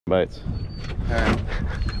bites. All right.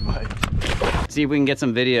 Bites. See if we can get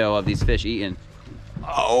some video of these fish eating.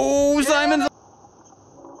 Oh, Simon's.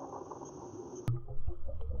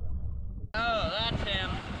 Oh, that's him.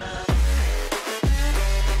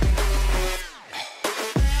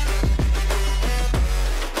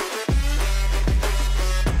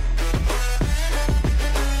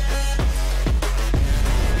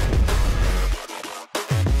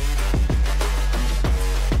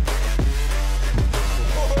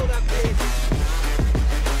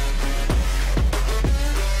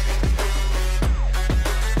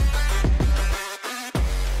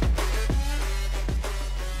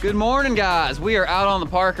 Good morning, guys. We are out on the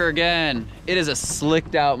Parker again. It is a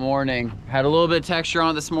slicked out morning. Had a little bit of texture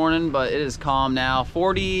on it this morning, but it is calm now.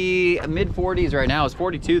 40, mid 40s right now. It's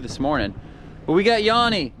 42 this morning. But we got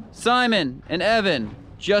Yanni, Simon, and Evan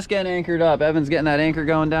just getting anchored up. Evan's getting that anchor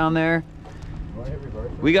going down there.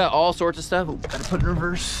 We got all sorts of stuff. Gotta put it in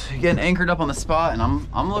reverse. Getting anchored up on the spot, and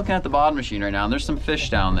I'm looking at the bottom machine right now, and there's some fish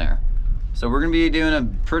down there. So we're gonna be doing a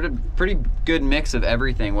pretty good mix of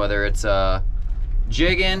everything, whether it's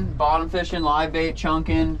jigging, bottom fishing, live bait,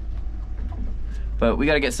 chunking. But we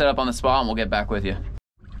got to get set up on the spot and we'll get back with you.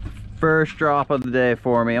 First drop of the day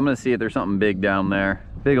for me. I'm going to see if there's something big down there.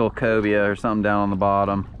 Big old cobia or something down on the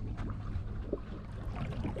bottom.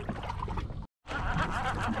 Get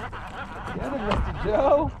him, Mr.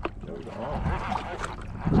 Joe.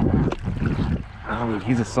 Oh,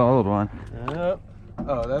 he's a solid one. Yep.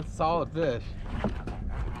 Oh, that's a solid fish.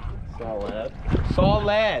 Solid.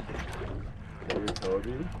 Solid.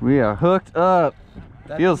 We are hooked up.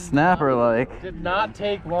 That feels snapper like. Did not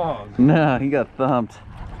take long. No, he got thumped.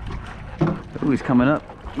 Ooh, he's coming up.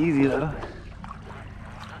 Easy though.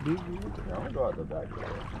 It's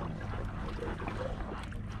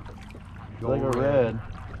like a red.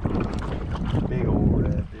 Big old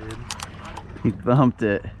red, dude. He thumped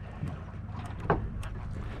it.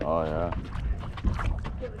 Oh yeah.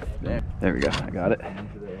 There we go. I got it.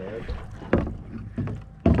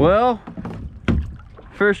 Well,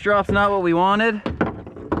 first drop's not what we wanted.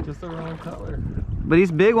 Just the wrong color. But he's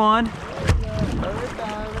a big one.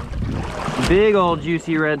 Big old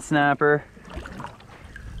juicy red snapper.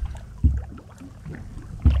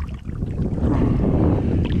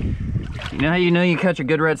 You know how you know you catch a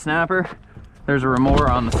good red snapper? There's a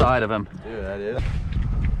remora on the side of him. Dude, that is.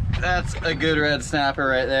 That's a good red snapper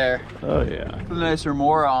right there. Oh yeah. With a nice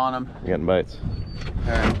remora on him. You're getting bites.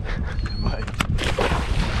 All right.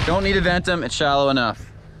 Bites. Don't need to vent him, it's shallow enough.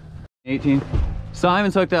 18.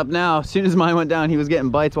 Simon's hooked up now. As soon as mine went down, he was getting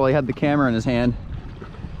bites while he had the camera in his hand.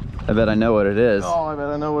 I bet I know what it is. Oh, I bet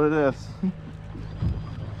I know what it is.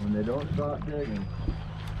 When they don't stop digging.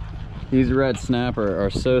 These red snapper are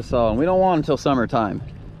so solid. We don't want them until summertime.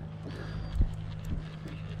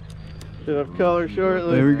 Should have color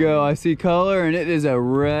shortly. There we go. I see color, and it is a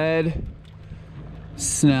red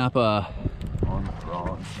snapper.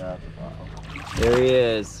 There he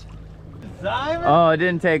is. Simon? Oh, it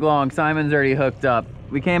didn't take long. Simon's already hooked up.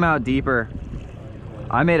 We came out deeper.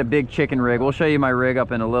 I made a big chicken rig. We'll show you my rig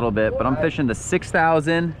up in a little bit, but I'm fishing the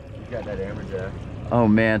 6,000. You got that amberjack. Oh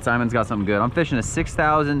man, Simon's got something good. I'm fishing a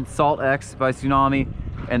 6,000 SaltX by Tsunami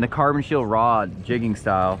and the carbon shield rod, jigging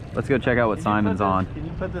style. Let's go check out what Simon's on. Can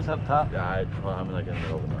you put this up top? Yeah, I'm like in the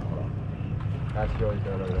middle of it now. Hold on. That's really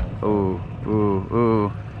good over there. Ooh, ooh,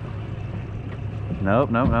 ooh.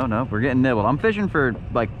 Nope, nope, nope, nope. We're getting nibbled. I'm fishing for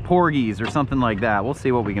like porgies or something like that. We'll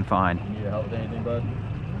see what we can find. You need help with anything, bud?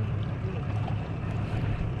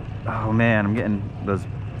 Oh man, I'm getting those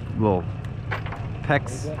little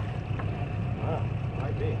pecks.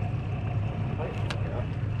 Might be.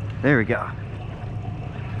 There we go.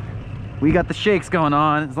 We got the shakes going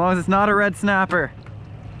on, as long as it's not a red snapper.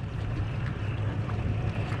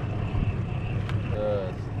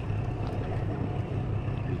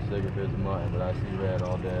 But I see red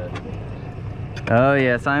all day. Oh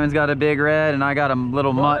yeah, Simon's got a big red and I got a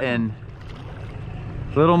little mutton.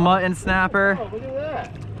 Little mutton snapper. Oh, look at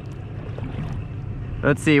that.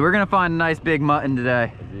 Let's see, we're gonna find a nice big mutton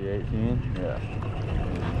today. Is he 18? Yeah.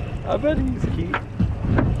 I bet he's cute.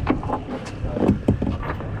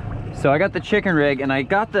 So I got the chicken rig and I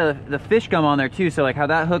got the fish gum on there too, so like how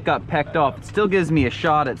that hook got pecked off, it still gives me a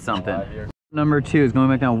shot at something. Number 2 is going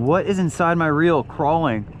back down. What is inside my reel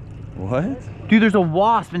crawling? What? Dude, there's a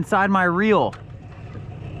wasp inside my reel.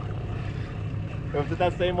 Was it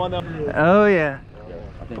that same one that... Oh yeah.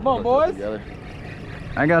 Come on, boys.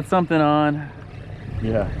 I got something on.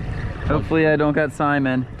 Yeah. Hopefully I don't got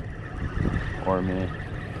Simon. Or me. It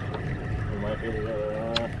might be the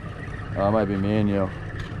other. Oh, it might be me and you.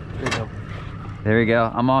 There you go. There we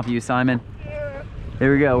go. I'm off you, Simon.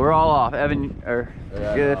 Here we go. We're all off. Evan, Yeah,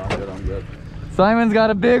 good. No, I'm good. Simon's got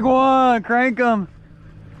a big one. Crank him.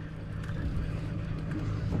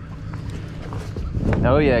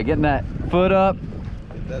 Oh yeah, getting that foot up.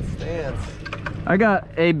 Get that stance. I got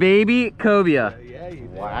a baby cobia. Yeah, you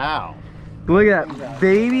did. Wow. Look at that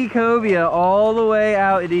baby cobia all the way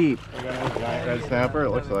out deep. I got a giant red snapper. It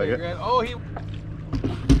looks like it. Oh, he. All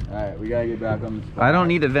right, we gotta get back on the spot. I don't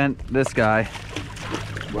need to vent this guy.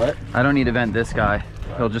 What? I don't need to vent this guy.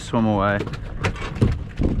 He'll just swim away.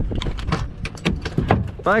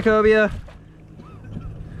 Bye, cobia.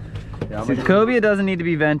 Yeah, See, the cobia doesn't need to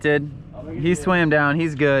be vented. He swam down,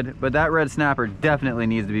 he's good, but that red snapper definitely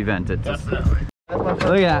needs to be vented. Definitely. Look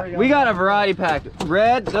at that. We got a variety pack.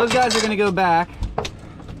 Red, those guys are gonna go back.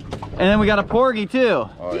 And then we got a porgy too.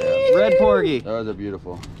 Oh yeah. Red porgy. Those are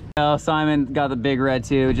beautiful. Oh, Simon got the big red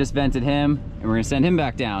too. Just vented him, and we're gonna send him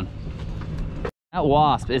back down. That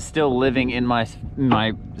wasp is still living in my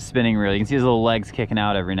spinning reel. You can see his little legs kicking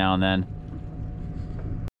out every now and then.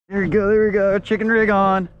 There we go, there we go. Chicken rig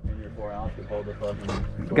on. And your 4 ounce could hold the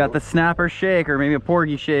fucking. Got the snapper shake, or maybe a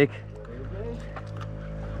porgy shake.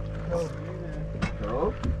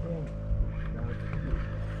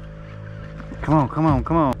 Come on, come on,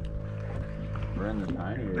 come on. We're in the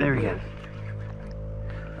tiny area. There we go.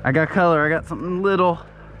 I got color, I got something little.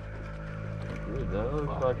 Dude, those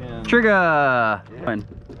fucking. Trigger! Yeah.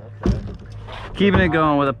 Keeping it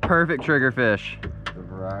going with a perfect trigger fish. The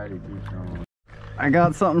variety keeps going. I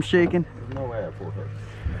got something shaking. There's no way I pulled hooks.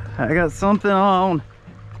 I got something on.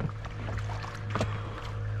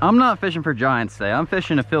 I'm not fishing for giants today. I'm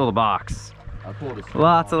fishing to fill the box. I pulled a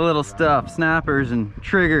Lots of little stuff, snappers and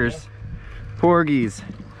triggers, porgies.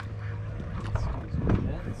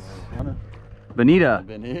 Bonita.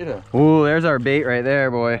 Bonita. Ooh, there's our bait right there,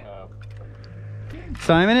 boy.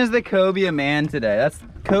 Simon is the cobia man today. That's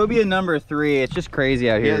cobia number 3. It's just crazy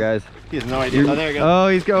out here, guys. He has no idea. Oh, there you go. Oh,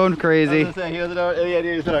 he's going crazy. I was gonna say, he has any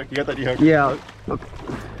idea he's hooked. You got that dehook. Yeah. Okay.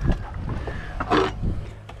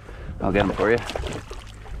 I'll get him for you.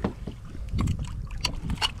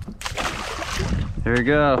 There we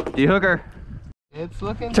go. De-hooker. It's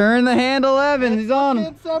looking. Turn the handle, Evans. He's on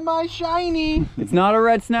him. It's semi-shiny. It's not a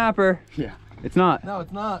red snapper. Yeah. It's not. No,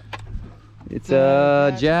 it's not. It's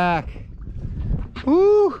a jack.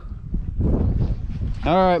 Woo!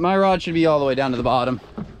 All right, my rod should be all the way down to the bottom.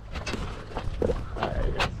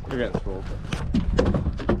 You're getting spooled.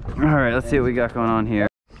 All right, let's see what we got going on here.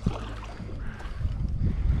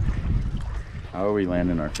 How are we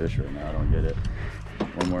landing our fish right now? I don't get it.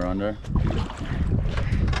 One more under.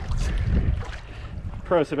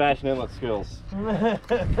 Pro Sebastian Inlet skills.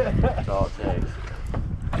 That's all it takes.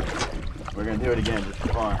 We're gonna do it again just for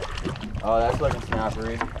fun. Oh, that's looking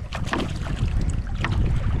snappery.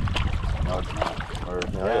 No, it's not. Or,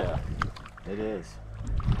 yeah. It is.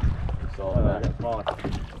 It's all back.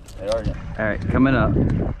 They are getting. All right, coming up.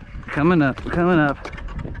 Coming up, coming up.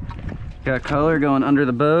 Got color going under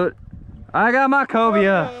the boat. I got my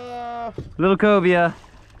cobia. Little cobia.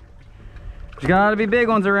 There's gotta be big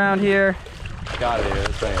ones around here. Gotta be.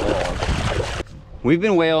 This ain't little one. We've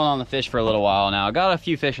been whaling on the fish for a little while now. I got a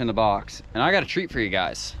few fish in the box, and I got a treat for you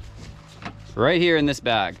guys. Right here in this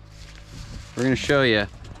bag. We're gonna show you.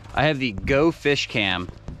 I have the GoFish Cam.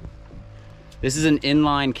 This is an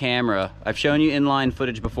inline camera. I've shown you inline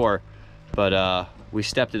footage before, but we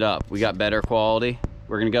stepped it up. We got better quality.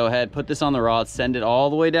 We're gonna go ahead, put this on the rod, send it all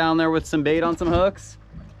the way down there with some bait on some hooks,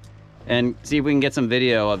 and see if we can get some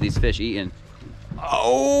video of these fish eating.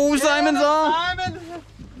 Oh, Simon's on! Simon!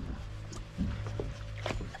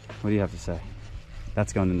 What do you have to say?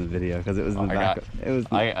 That's going in the video because it was in the I back. got- It was.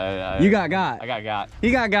 I You got got. I got.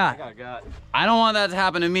 He got got. Got. I don't want that to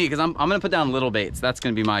happen to me because I'm gonna put down little baits. That's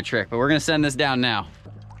gonna be my trick. But we're gonna send this down now.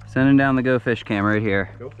 Sending down the GoFish Cam right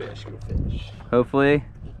here. Go fish, go fish. Hopefully,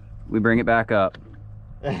 we bring it back up.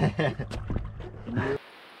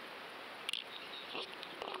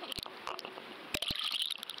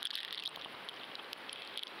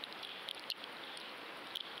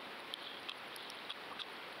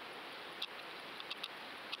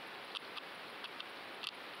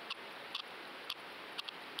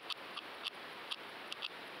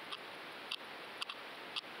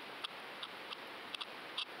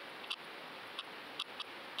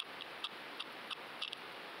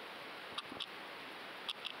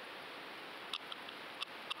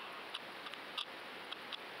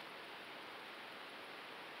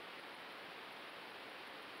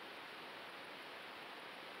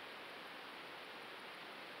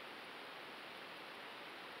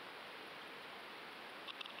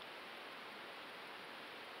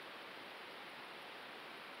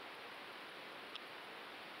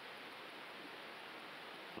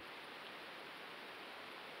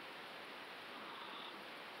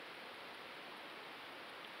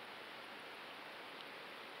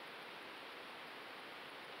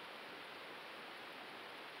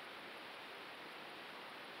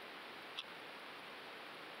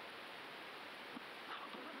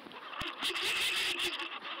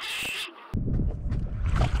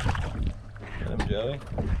 Really?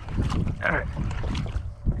 All right.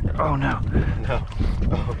 Oh no. No.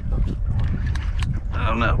 Oh,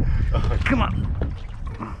 Oh no. Come on.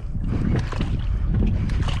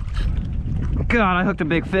 God, I hooked a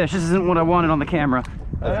big fish. This isn't what I wanted on the camera.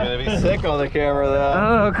 that's gonna be sick on the camera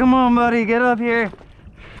though. Oh, come on, buddy. Get up here.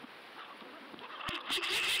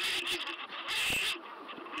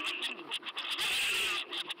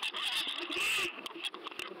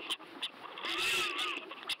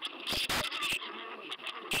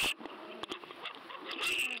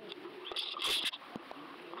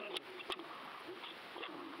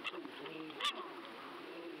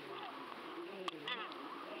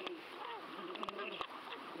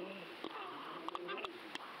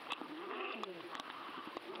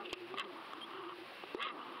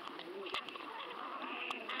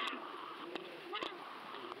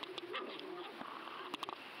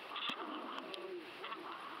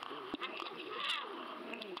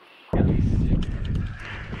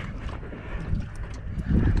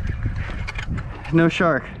 No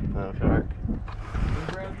shark. No shark.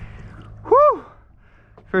 Whew!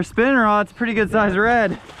 For a spinning rod, it's a pretty good size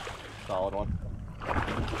red. Solid one.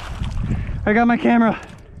 I got my camera.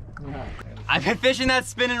 I've been fishing that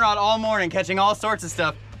spinning rod all morning, catching all sorts of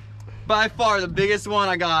stuff. By far the biggest one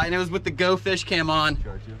I got, and it was with the GoFish Cam on.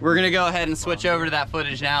 We're gonna go ahead and switch over to that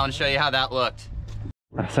footage now and show you how that looked.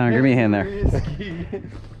 Simon, give me a hand there.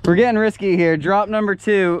 We're getting risky here. Drop number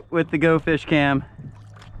 2 with the GoFish Cam.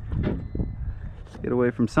 Get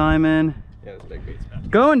away from Simon. Yeah, this big bait's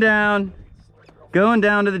bad. Going down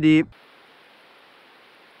to the deep.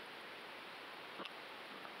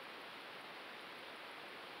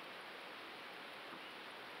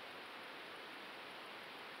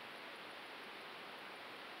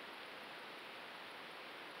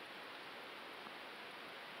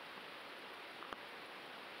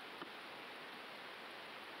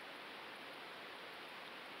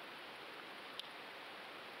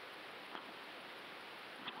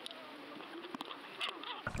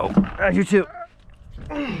 Oh, that's you too.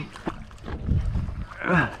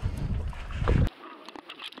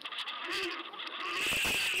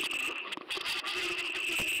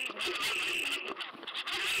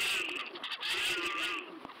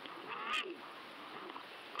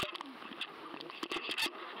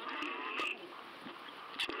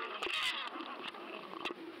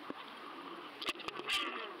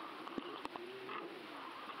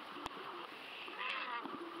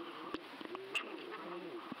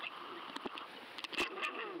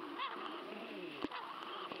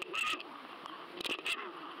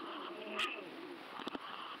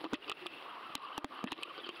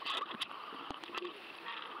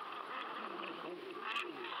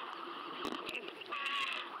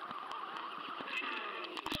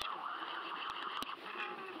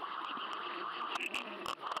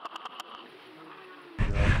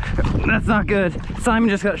 That's not good. Simon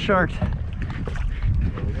just got sharked. All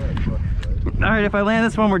right, if I land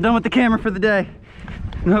this one, we're done with the camera for the day.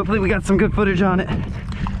 And hopefully we got some good footage on it.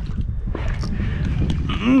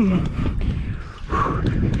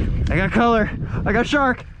 I got color. I got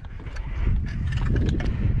shark.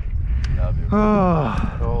 Oh.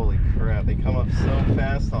 Holy crap, they come up so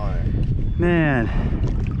fast on it. Man.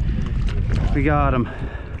 We got him.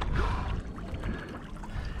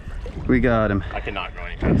 We got him. I cannot go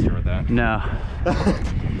any faster with that. No. All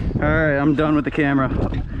right, I'm done with the camera.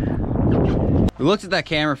 We looked at that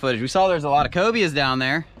camera footage. We saw there's a lot of cobias down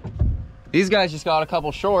there. These guys just got a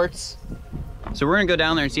couple shorts. So we're gonna go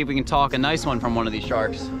down there and see if we can talk a nice one from one of these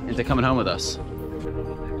sharks into coming home with us.